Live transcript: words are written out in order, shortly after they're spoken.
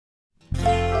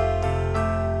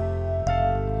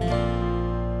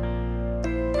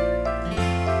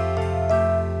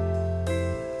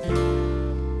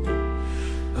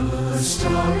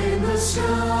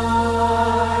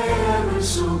sky ever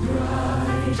so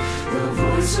bright, the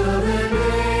voice of an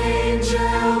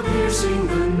angel piercing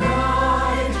the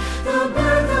night, the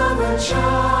birth of a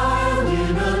child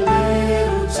in a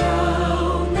little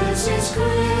town. This is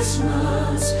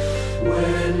Christmas,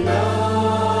 when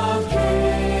love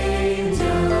came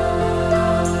down.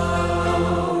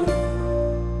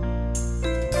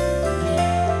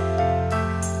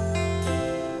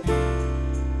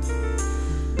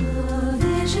 A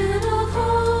vision of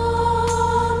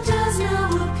hope does now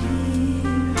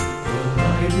appear. The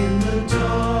light in the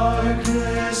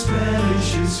darkness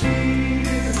banishes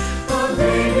fear. A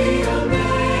baby, a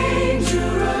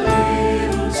manger, a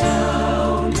little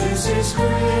town. This is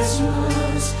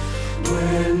Christmas,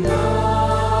 when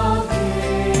love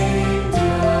came down.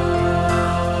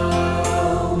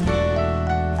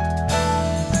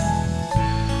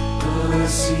 A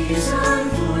season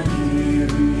for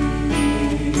giving,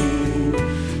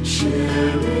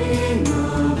 sharing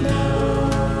of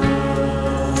love,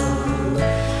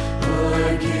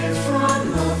 a gift from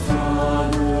the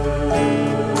Father,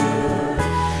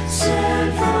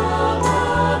 sent from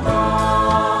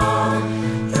above.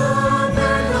 The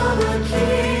birth of a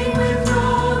king with no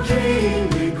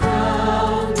kingly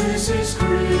crown. This is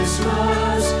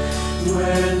Christmas,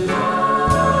 when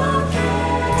love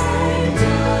came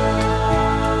down.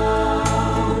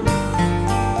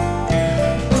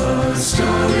 A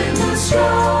star in the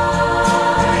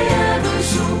sky, ever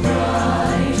so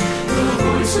bright, the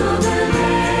voice of an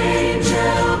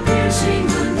angel piercing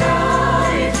the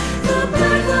night, the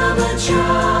birth of a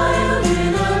child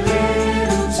in a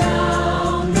little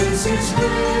town. This is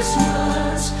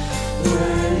Christmas,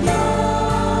 when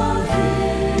love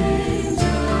came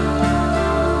down.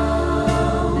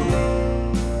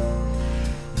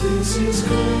 This is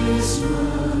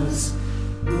Christmas,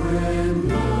 when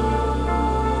love